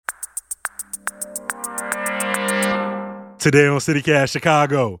Today on CityCast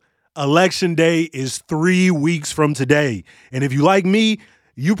Chicago, Election Day is 3 weeks from today. And if you like me,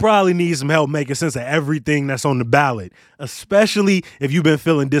 you probably need some help making sense of everything that's on the ballot, especially if you've been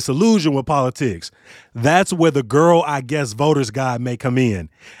feeling disillusioned with politics. That's where the Girl, I Guess Voters Guide may come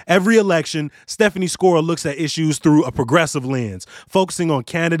in. Every election, Stephanie Skora looks at issues through a progressive lens, focusing on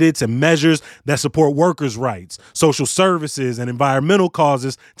candidates and measures that support workers' rights, social services, and environmental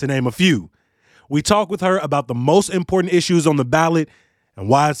causes, to name a few. We talk with her about the most important issues on the ballot and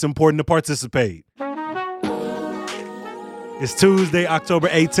why it's important to participate. It's Tuesday, October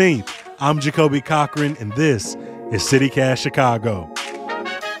 18th. I'm Jacoby Cochran, and this is CityCast Chicago.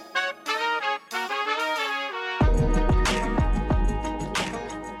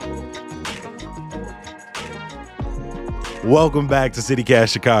 Welcome back to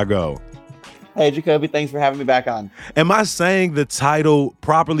CityCast Chicago. Hey, Jacoby, thanks for having me back on. Am I saying the title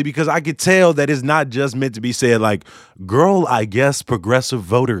properly? Because I could tell that it's not just meant to be said like, Girl, I Guess Progressive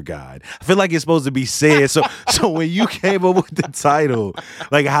Voter Guide. I feel like it's supposed to be said. So when you came up with the title,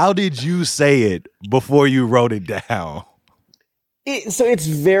 like, how did you say it before you wrote it down? So it's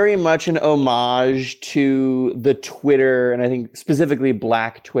very much an homage to the Twitter, and I think specifically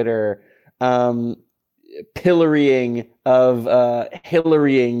Black Twitter, pillorying of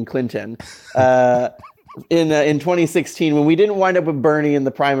Hillarying Clinton in 2016 when we didn't wind up with Bernie in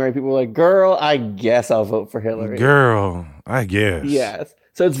the primary. People were like, "Girl, I guess I'll vote for Hillary." Girl, I guess. Yes.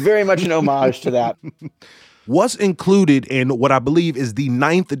 So it's very much an homage to that. What's included in what I believe is the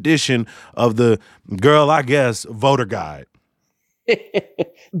 9th edition of the Girl, I Guess Voter Guide?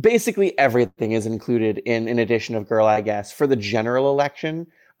 Basically everything is included in an edition of Girl, I Guess. For the general election,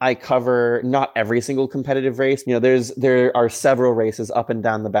 I cover not every single competitive race. You know, there are several races up and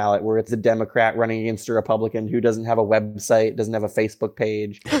down the ballot where it's a Democrat running against a Republican who doesn't have a website, doesn't have a Facebook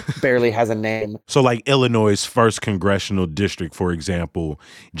page, barely has a name. So like Illinois' 1st congressional district, for example,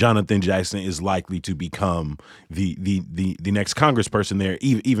 Jonathan Jackson is likely to become the next congressperson there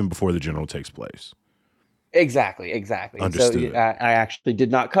even before the general takes place. Exactly. Understood. So I actually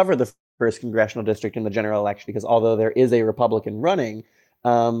did not cover the 1st congressional district in the general election because although there is a Republican running,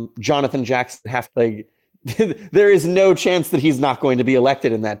 Jonathan Jackson there is no chance that he's not going to be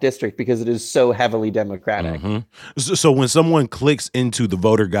elected in that district because it is so heavily Democratic. Mm-hmm. So when someone clicks into the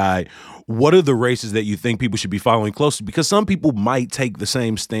voter guide, what are the races that you think people should be following closely? Because some people might take the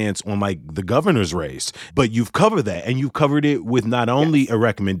same stance on like the governor's race, but you've covered that and you've covered it with not only a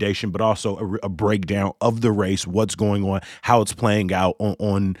recommendation, but also a breakdown of the race, what's going on, how it's playing out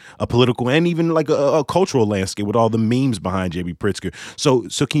on a political and even like a cultural landscape with all the memes behind J.B. Pritzker.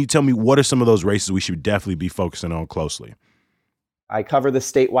 So can you tell me what are some of those races we should definitely be focusing on closely? I cover the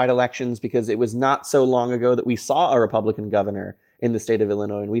statewide elections because it was not so long ago that we saw a Republican governor in the state of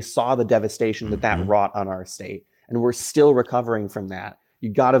Illinois, and we saw the devastation that wrought on our state, and we're still recovering from that. You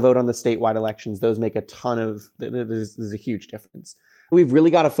got to vote on the statewide elections. Those make there's a huge difference. We've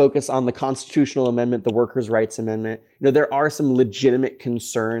really got to focus on the constitutional amendment, the workers' rights amendment. You know, there are some legitimate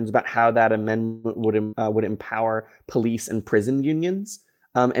concerns about how that amendment would empower police and prison unions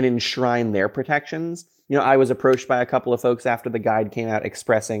and enshrine their protections. You know, I was approached by a couple of folks after the guide came out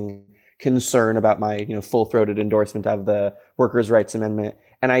expressing concern about my, full-throated endorsement of the workers' rights amendment.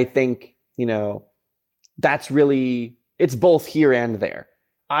 And I think, that's really, it's both here and there.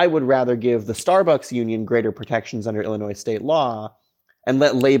 I would rather give the Starbucks union greater protections under Illinois state law and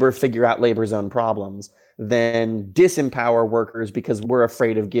let labor figure out labor's own problems than disempower workers because we're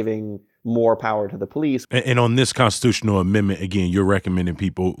afraid of giving more power to the police. And on this constitutional amendment, again, you're recommending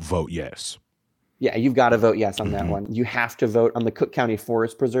people vote yes. Yeah, you've got to vote yes on that one. You have to vote on the Cook County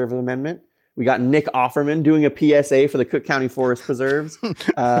Forest Preserve Amendment. We got Nick Offerman doing a PSA for the Cook County Forest Preserves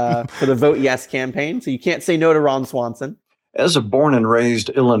for the Vote Yes campaign. So you can't say no to Ron Swanson. As a born and raised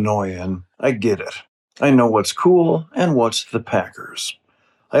Illinoisan, I get it. I know what's cool and what's the Packers.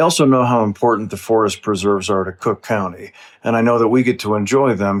 I also know how important the forest preserves are to Cook County, and I know that we get to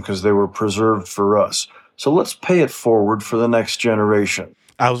enjoy them because they were preserved for us. So let's pay it forward for the next generation.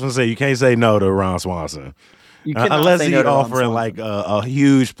 I was going to say, you can't say no to Ron Swanson. Unless he's offering like a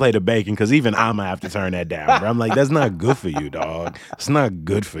huge plate of bacon, because even I'm going to have to turn that down. Bro. I'm like, that's not good for you, dog. It's not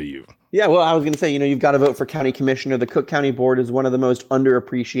good for you. Yeah, well, I was going to say, you've got to vote for county commissioner. The Cook County Board is one of the most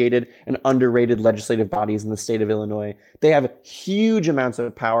underappreciated and underrated legislative bodies in the state of Illinois. They have huge amounts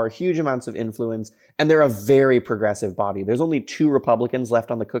of power, huge amounts of influence, and they're a very progressive body. There's only 2 Republicans left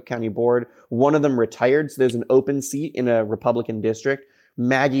on the Cook County Board. One of them retired, so there's an open seat in a Republican district.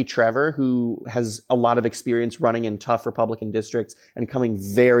 Maggie Trevor, who has a lot of experience running in tough Republican districts and coming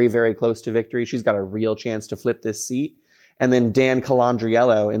very, very close to victory. She's got a real chance to flip this seat. And then Dan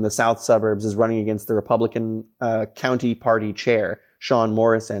Colandriello in the south suburbs is running against the Republican county party chair, Sean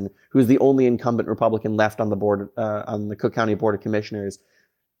Morrison, who's the only incumbent Republican left on the board, on the Cook County Board of Commissioners.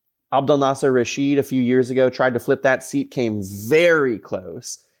 Abdel Nasser Rashid a few years ago tried to flip that seat, came very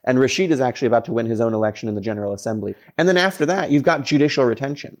close. And Rashid is actually about to win his own election in the General Assembly. And then after that, you've got judicial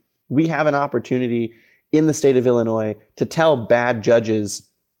retention. We have an opportunity in the state of Illinois to tell bad judges,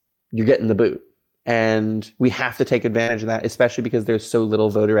 you're getting the boot. And we have to take advantage of that, especially because there's so little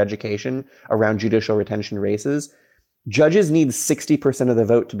voter education around judicial retention races. Judges need 60% of the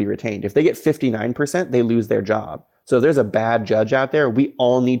vote to be retained. If they get 59%, they lose their job. So if there's a bad judge out there, we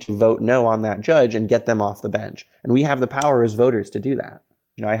all need to vote no on that judge and get them off the bench. And we have the power as voters to do that.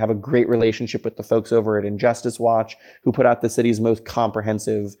 You know, I have a great relationship with the folks over at Injustice Watch, who put out the city's most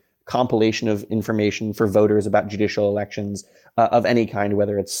comprehensive compilation of information for voters about judicial elections of any kind,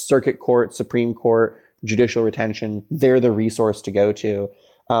 whether it's circuit court, Supreme Court, judicial retention. They're the resource to go to.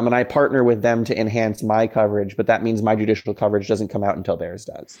 And I partner with them to enhance my coverage, but that means my judicial coverage doesn't come out until theirs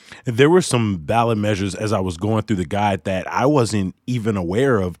does. There were some ballot measures as I was going through the guide that I wasn't even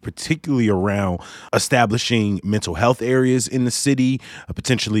aware of, particularly around establishing mental health areas in the city,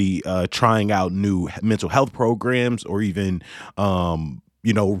 potentially trying out new mental health programs, or even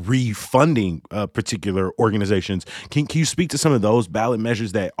refunding particular organizations. Can you speak to some of those ballot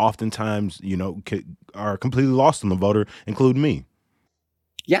measures that oftentimes, are completely lost on the voter, including me?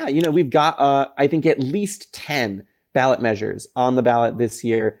 Yeah, we've got, I think, at least 10 ballot measures on the ballot this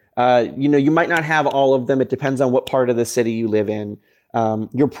year. You might not have all of them. It depends on what part of the city you live in.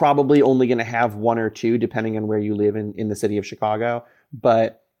 You're probably only going to have one or two, depending on where you live in the city of Chicago.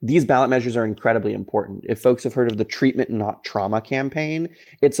 But these ballot measures are incredibly important. If folks have heard of the Treatment Not Trauma campaign,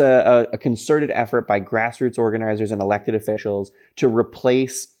 it's a concerted effort by grassroots organizers and elected officials to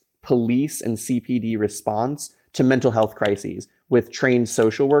replace police and CPD response to mental health crises with trained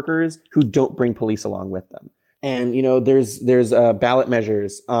social workers who don't bring police along with them. And, there's ballot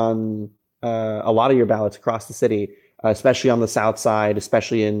measures on a lot of your ballots across the city, especially on the south side,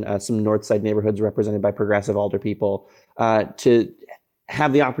 especially in some north side neighborhoods represented by progressive alder people, to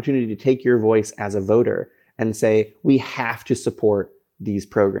have the opportunity to take your voice as a voter and say, we have to support these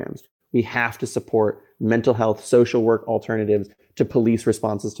programs. We have to support mental health, social work alternatives to police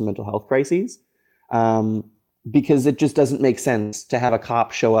responses to mental health crises. Because it just doesn't make sense to have a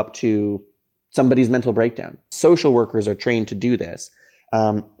cop show up to somebody's mental breakdown. Social workers are trained to do this.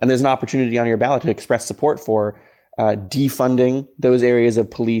 And there's an opportunity on your ballot to express support for defunding those areas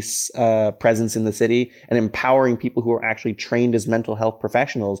of police presence in the city and empowering people who are actually trained as mental health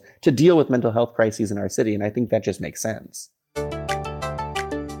professionals to deal with mental health crises in our city. And I think that just makes sense.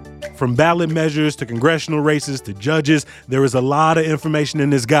 From ballot measures to congressional races to judges, there is a lot of information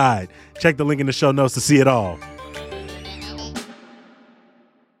in this guide. Check the link in the show notes to see it all.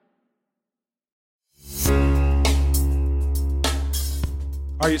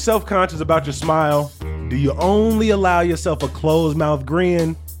 Are you self-conscious about your smile? Do you only allow yourself a closed-mouth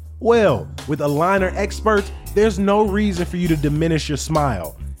grin? Well, with Aligner Experts, there's no reason for you to diminish your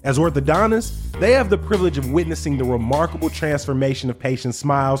smile. As orthodontists, they have the privilege of witnessing the remarkable transformation of patients'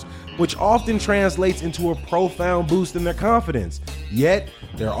 smiles, which often translates into a profound boost in their confidence. Yet,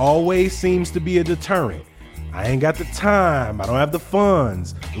 there always seems to be a deterrent. I ain't got the time, I don't have the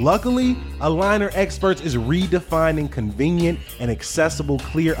funds. Luckily, Aligner Experts is redefining convenient and accessible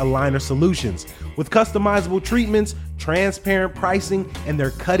clear aligner solutions. With customizable treatments, transparent pricing, and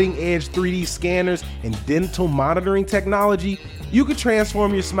their cutting-edge 3D scanners and dental monitoring technology, you can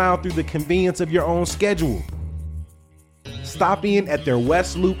transform your smile through the convenience of your own schedule. Stop in at their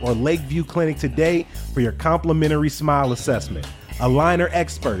West Loop or Lakeview clinic today for your complimentary smile assessment. Aligner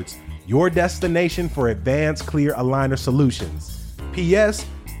Experts, your destination for advanced clear aligner solutions. P.S.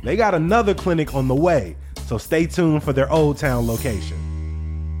 They got another clinic on the way, so stay tuned for their Old Town location.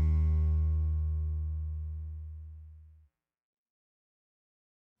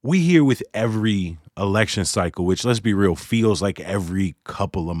 We hear with every election cycle, which, let's be real, feels like every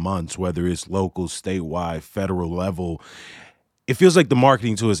couple of months, whether it's local, statewide, federal level, it feels like the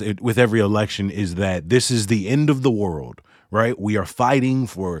marketing to us with every election is that this is the end of the world, right? We are fighting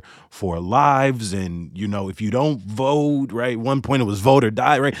for lives. And, if you don't vote, right, one point it was vote or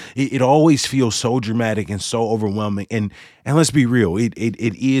die, right? It always feels so dramatic and so overwhelming. And let's be real, it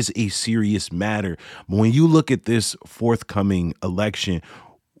is a serious matter. But when you look at this forthcoming election,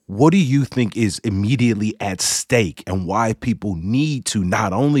 what do you think is immediately at stake and why people need to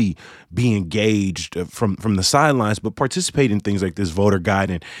not only be engaged from the sidelines, but participate in things like this voter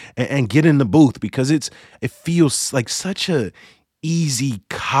guide and get in the booth? Because it feels like such a easy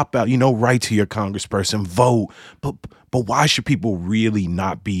cop out, write to your congressperson, vote. But why should people really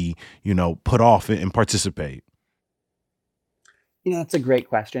not be, put off and participate? That's a great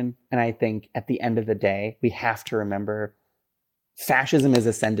question. And I think at the end of the day, we have to remember fascism is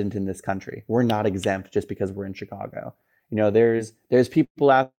ascendant in this country. We're not exempt just because we're in Chicago. There's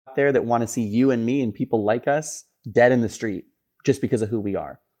people out there that want to see you and me and people like us dead in the street just because of who we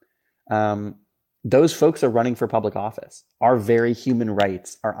are. Those folks are running for public office. Our very human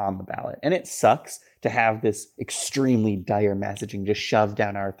rights are on the ballot. And it sucks to have this extremely dire messaging just shoved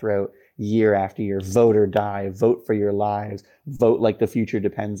down our throat year after year. Vote or die, vote for your lives, vote like the future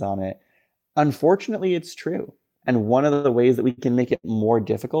depends on it. Unfortunately, it's true. And one of the ways that we can make it more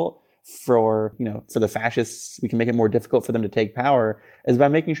difficult for the fascists, we can make it more difficult for them to take power is by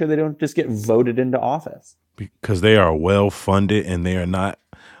making sure they don't just get voted into office. Because they are well funded and they are not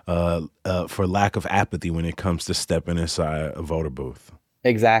for lack of apathy when it comes to stepping inside a voter booth.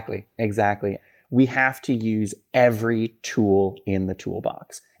 Exactly. We have to use every tool in the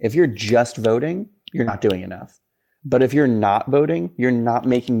toolbox. If you're just voting, you're not doing enough. But if you're not voting, you're not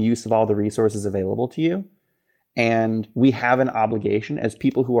making use of all the resources available to you. And we have an obligation as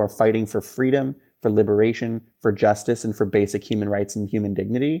people who are fighting for freedom, for liberation, for justice, and for basic human rights and human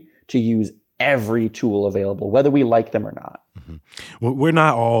dignity to use every tool available, whether we like them or not. Mm-hmm. Well, we're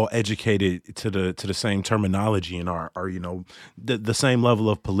not all educated to the same terminology and are the same level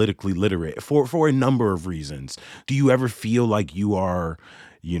of politically literate for a number of reasons. Do you ever feel like you are,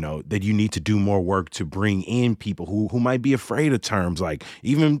 that you need to do more work to bring in people who might be afraid of terms like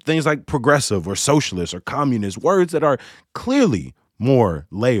even things like progressive or socialist or communist, words that are clearly more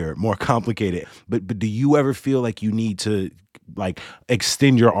layered, more complicated. But do you ever feel like you need to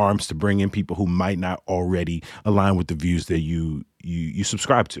extend your arms to bring in people who might not already align with the views that you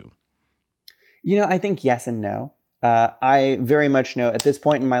subscribe to? I think yes and no. I very much know at this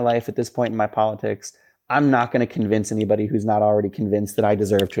point in my life, at this point in my politics, I'm not going to convince anybody who's not already convinced that I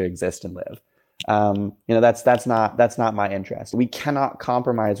deserve to exist and live. That's not my interest. We cannot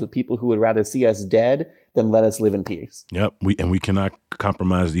compromise with people who would rather see us dead than let us live in peace. Yep. We cannot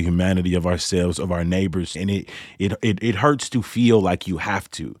compromise the humanity of ourselves, of our neighbors. And it hurts to feel like that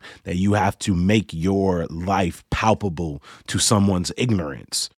you have to make your life palpable to someone's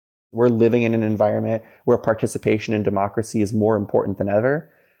ignorance. We're living in an environment where participation in democracy is more important than ever,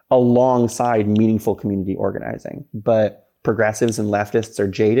 alongside meaningful community organizing. But progressives and leftists are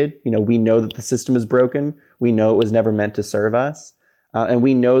jaded. We know that the system is broken. We know it was never meant to serve us. And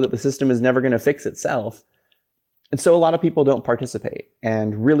we know that the system is never going to fix itself. And so a lot of people don't participate.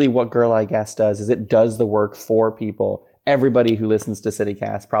 And really what Girl I Guess does is it does the work for people. Everybody who listens to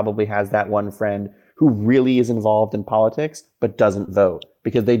CityCast probably has that one friend who really is involved in politics, but doesn't vote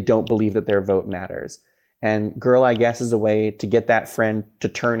because they don't believe that their vote matters. And Girl I Guess is a way to get that friend to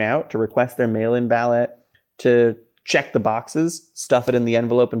turn out, to request their mail-in ballot, to check the boxes, stuff it in the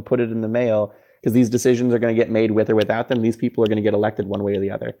envelope and put it in the mail. Because these decisions are going to get made with or without them. These people are going to get elected one way or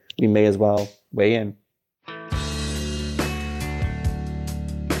the other. We may as well weigh in.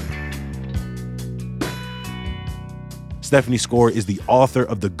 Stephanie Score is the author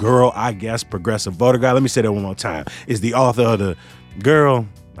of the Girl I Guess Progressive Voter Guide. Let me say that one more time. Is the author of the Girl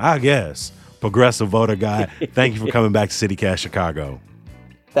I Guess Progressive Voter Guide. Thank you for coming back to CityCast Chicago.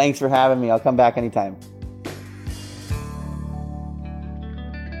 Thanks for having me. I'll come back anytime.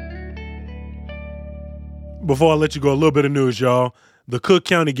 Before I let you go, a little bit of news, y'all. The Cook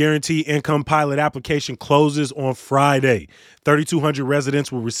County Guaranteed Income Pilot application closes on Friday. 3,200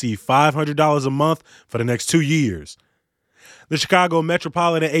 residents will receive $500 a month for the next 2 years. The Chicago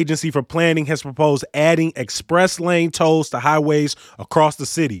Metropolitan Agency for Planning has proposed adding express lane tolls to highways across the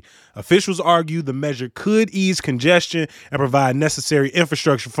city. Officials argue the measure could ease congestion and provide necessary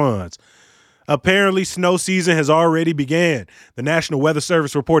infrastructure funds. Apparently, snow season has already began. The National Weather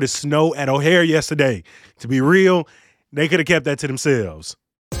Service reported snow at O'Hare yesterday. To be real, they could have kept that to themselves.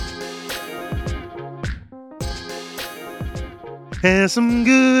 And some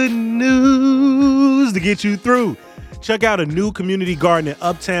good news to get you through. Check out a new community garden in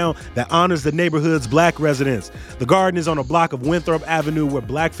Uptown that honors the neighborhood's Black residents. The garden is on a block of Winthrop Avenue where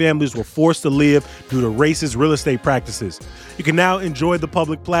Black families were forced to live due to racist real estate practices. You can now enjoy the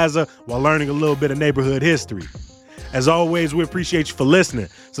public plaza while learning a little bit of neighborhood history. As always, we appreciate you for listening.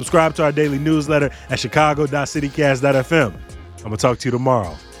 Subscribe to our daily newsletter at chicago.citycast.fm. I'm going to talk to you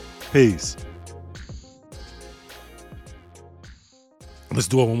tomorrow. Peace. Let's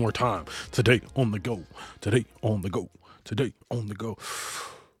do it one more time. Today on the go. Today on the go. Today on the go.